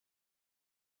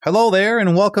Hello there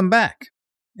and welcome back.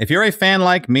 If you're a fan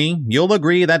like me, you'll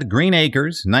agree that Green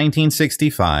Acres,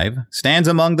 1965, stands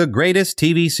among the greatest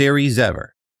TV series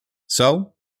ever.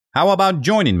 So, how about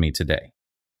joining me today?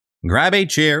 Grab a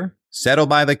chair, settle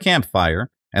by the campfire,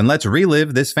 and let's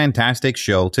relive this fantastic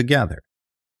show together.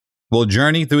 We'll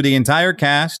journey through the entire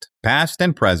cast, past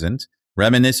and present,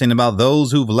 reminiscing about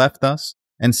those who've left us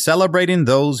and celebrating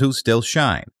those who still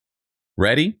shine.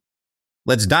 Ready?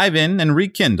 Let's dive in and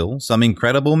rekindle some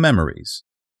incredible memories.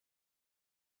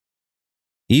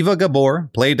 Eva Gabor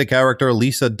played the character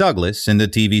Lisa Douglas in the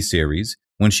TV series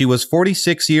when she was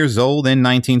 46 years old in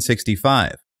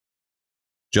 1965.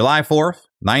 July 4th,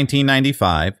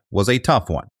 1995 was a tough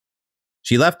one.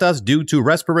 She left us due to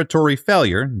respiratory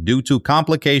failure due to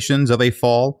complications of a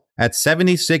fall at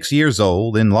 76 years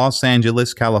old in Los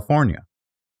Angeles, California.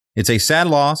 It's a sad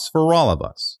loss for all of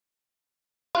us.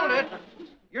 Hold it!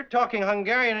 You're talking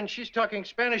Hungarian and she's talking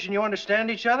Spanish and you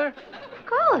understand each other? Of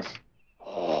course.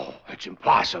 Oh, it's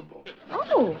impossible.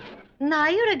 Oh, now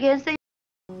you're against the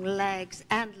legs,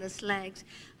 endless legs.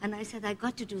 And I said, I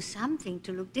got to do something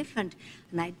to look different.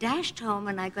 And I dashed home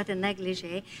and I got a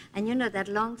negligee. And you know that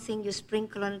long thing you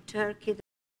sprinkle on a turkey?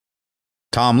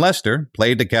 Tom Lester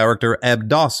played the character Eb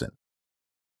Dawson.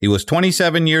 He was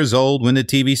 27 years old when the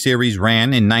TV series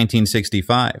ran in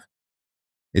 1965.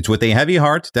 It's with a heavy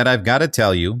heart that I've got to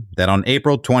tell you that on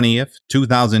April 20th,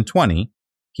 2020,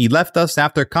 he left us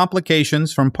after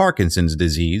complications from Parkinson's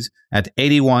disease at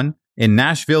 81 in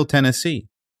Nashville, Tennessee.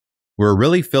 We're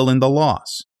really feeling the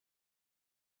loss.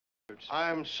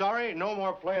 I'm sorry, no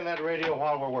more playing that radio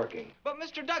while we're working. But,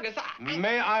 Mr. Douglas,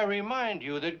 May I remind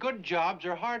you that good jobs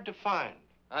are hard to find.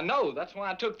 I know. That's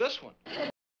why I took this one.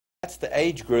 That's the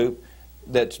age group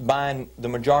that's buying the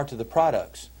majority of the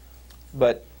products.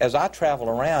 But as I travel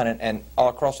around and all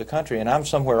across the country, and I'm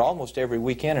somewhere almost every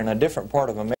weekend in a different part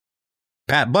of America.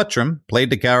 Pat Buttram played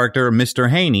the character Mr.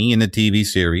 Haney in the TV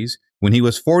series when he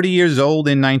was 40 years old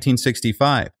in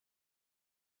 1965.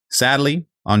 Sadly,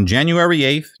 on January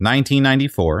 8,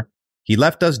 1994, he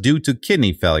left us due to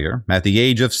kidney failure at the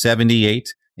age of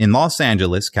 78 in Los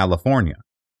Angeles, California.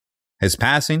 His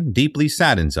passing deeply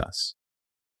saddens us.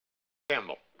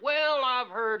 Campbell. Well, I've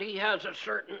heard he has a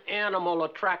certain animal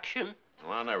attraction.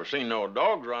 Well, I never seen no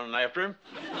dogs running after him.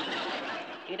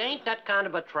 It ain't that kind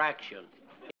of attraction.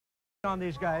 On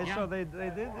these guys, yeah. So they do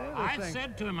this I thing.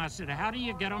 said to him, I said, how do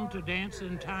you get them to dance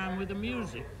in time with the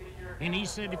music? And he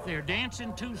said, if they're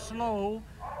dancing too slow,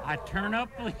 I turn up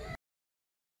the...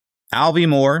 Alvy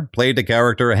Moore played the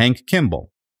character Hank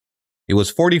Kimball. He was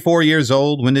 44 years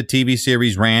old when the TV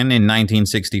series ran in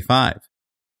 1965.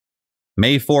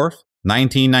 May 4th,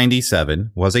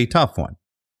 1997 was a tough one.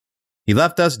 He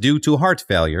left us due to heart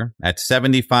failure at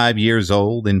 75 years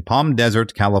old in Palm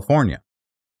Desert, California.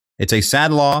 It's a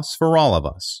sad loss for all of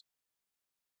us.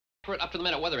 For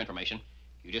up-to-the-minute weather information,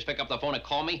 you just pick up the phone and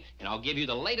call me, and I'll give you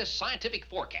the latest scientific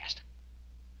forecast.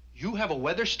 You have a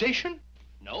weather station?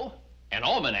 No, an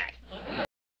almanac.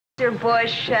 Mr.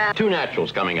 Bush. Two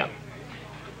naturals coming up.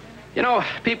 You know,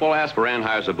 people ask for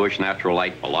Anheuser-Busch Natural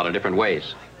Light a lot of different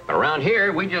ways. But around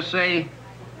here, we just say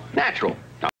natural.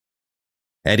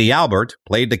 Eddie Albert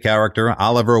played the character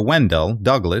Oliver Wendell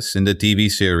Douglas in the TV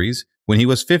series when he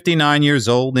was 59 years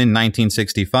old in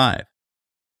 1965.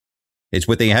 It's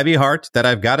with a heavy heart that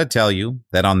I've got to tell you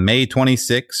that on May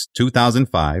 26,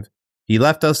 2005, he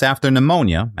left us after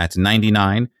pneumonia at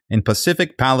 99 in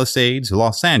Pacific Palisades,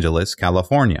 Los Angeles,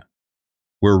 California.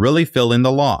 We're really feeling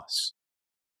the loss.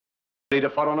 Need a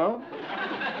photo now?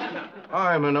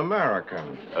 I'm an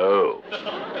American. Oh.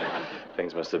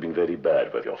 Things must have been very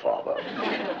bad with your father.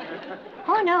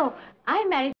 Oh, no. I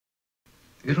married...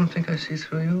 You don't think I see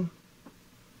through you?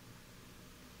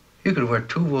 You could wear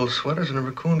 2 wool sweaters and a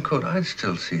raccoon coat. I'd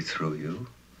still see through you.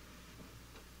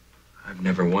 I've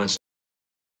never once...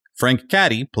 Frank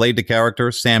Caddy played the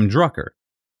character Sam Drucker.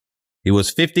 He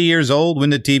was 50 years old when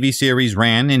the TV series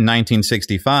ran in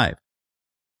 1965.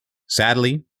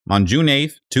 Sadly, on June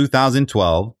 8,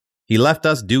 2012, he left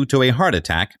us due to a heart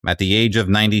attack at the age of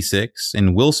 96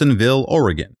 in Wilsonville,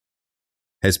 Oregon.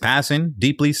 His passing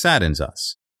deeply saddens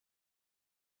us.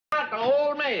 Got the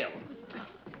old mail.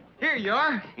 Here you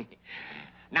are.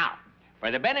 Now,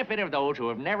 for the benefit of those who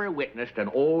have never witnessed an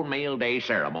old mail day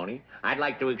ceremony, I'd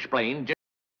like to explain just...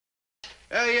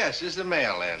 Yes, is the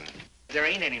mail in? There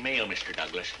ain't any mail, Mr.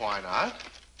 Douglas. Why not?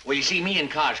 Well, you see, me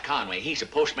and Cos Conway, he's a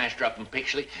postmaster up in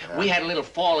Pixley, we had a little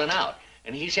falling out,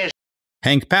 and he says...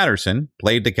 Hank Patterson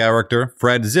played the character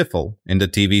Fred Ziffel in the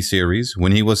TV series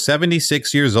when he was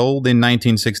 76 years old in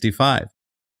 1965.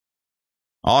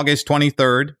 August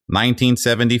 23,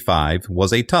 1975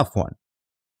 was a tough one.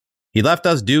 He left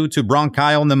us due to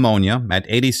bronchial pneumonia at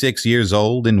 86 years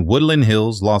old in Woodland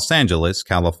Hills, Los Angeles,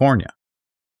 California.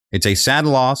 It's a sad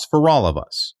loss for all of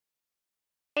us.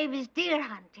 Baby's deer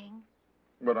hunting.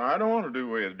 But I don't want to do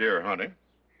with deer hunting.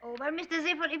 Oh, but Mr.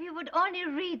 Ziffel, if you would only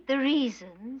read the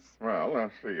reasons. Well,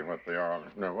 let's see what they are.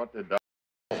 No, what did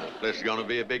This is going to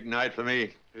be a big night for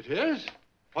me. It is?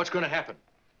 What's going to happen?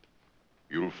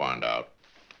 You'll find out.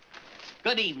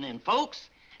 Good evening, folks,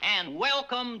 and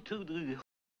welcome to the...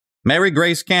 Mary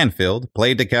Grace Canfield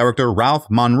played the character Ralph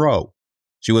Monroe.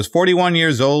 She was 41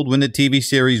 years old when the TV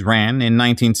series ran in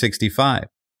 1965.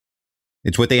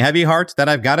 It's with a heavy heart that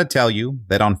I've got to tell you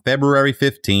that on February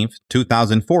 15th,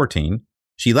 2014,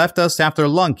 she left us after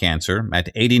lung cancer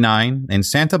at 89 in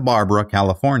Santa Barbara,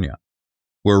 California.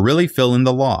 We're really feeling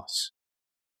the loss.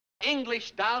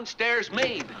 English downstairs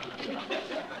maid.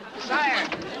 Sire,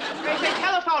 there's a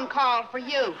telephone call for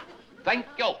you. Thank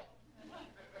you.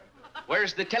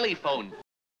 Where's the telephone?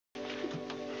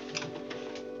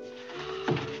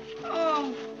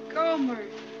 Oh, Gomer.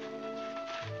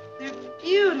 They're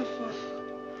beautiful.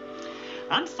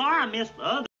 I'm sorry I missed the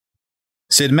other.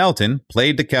 Sid Melton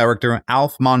played the character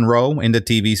Alf Monroe in the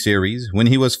TV series when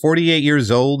he was 48 years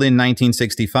old in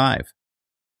 1965.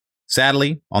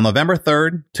 Sadly, on November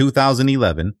 3rd,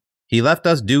 2011, he left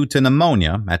us due to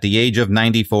pneumonia at the age of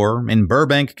 94 in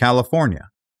Burbank, California.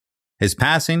 His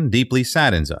passing deeply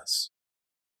saddens us.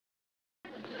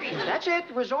 That's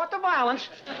it. Resort to violence.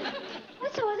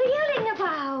 What's all the yelling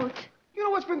about? You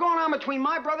know what's been going on between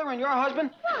my brother and your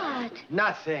husband? What?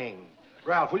 Nothing.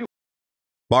 Ralph, will you...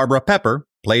 Barbara Pepper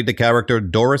played the character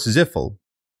Doris Ziffel.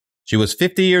 She was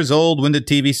 50 years old when the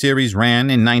TV series ran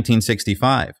in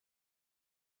 1965.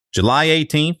 July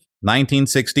 18th,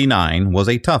 1969 was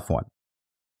a tough one.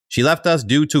 She left us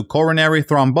due to coronary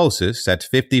thrombosis at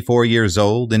 54 years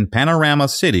old in Panorama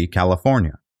City,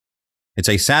 California. It's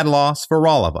a sad loss for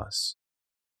all of us.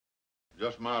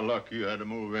 Just my luck you had to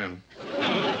move in.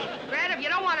 Brad, if you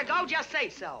don't want to go, just say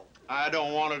so. I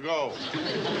don't want to go.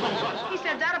 He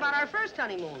said that about our first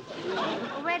honeymoon.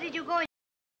 Where did you go?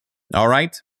 All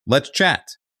right, let's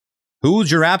chat.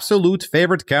 Who's your absolute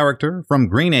favorite character from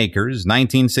Green Acres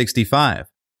 1965?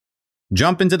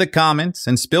 Jump into the comments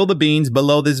and spill the beans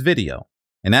below this video.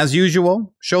 And as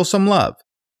usual, show some love.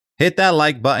 Hit that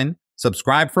like button,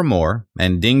 subscribe for more,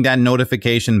 and ding that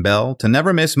notification bell to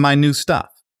never miss my new stuff.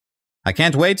 I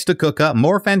can't wait to cook up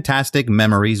more fantastic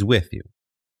memories with you.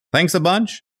 Thanks a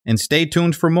bunch, and stay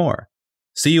tuned for more.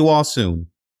 See you all soon.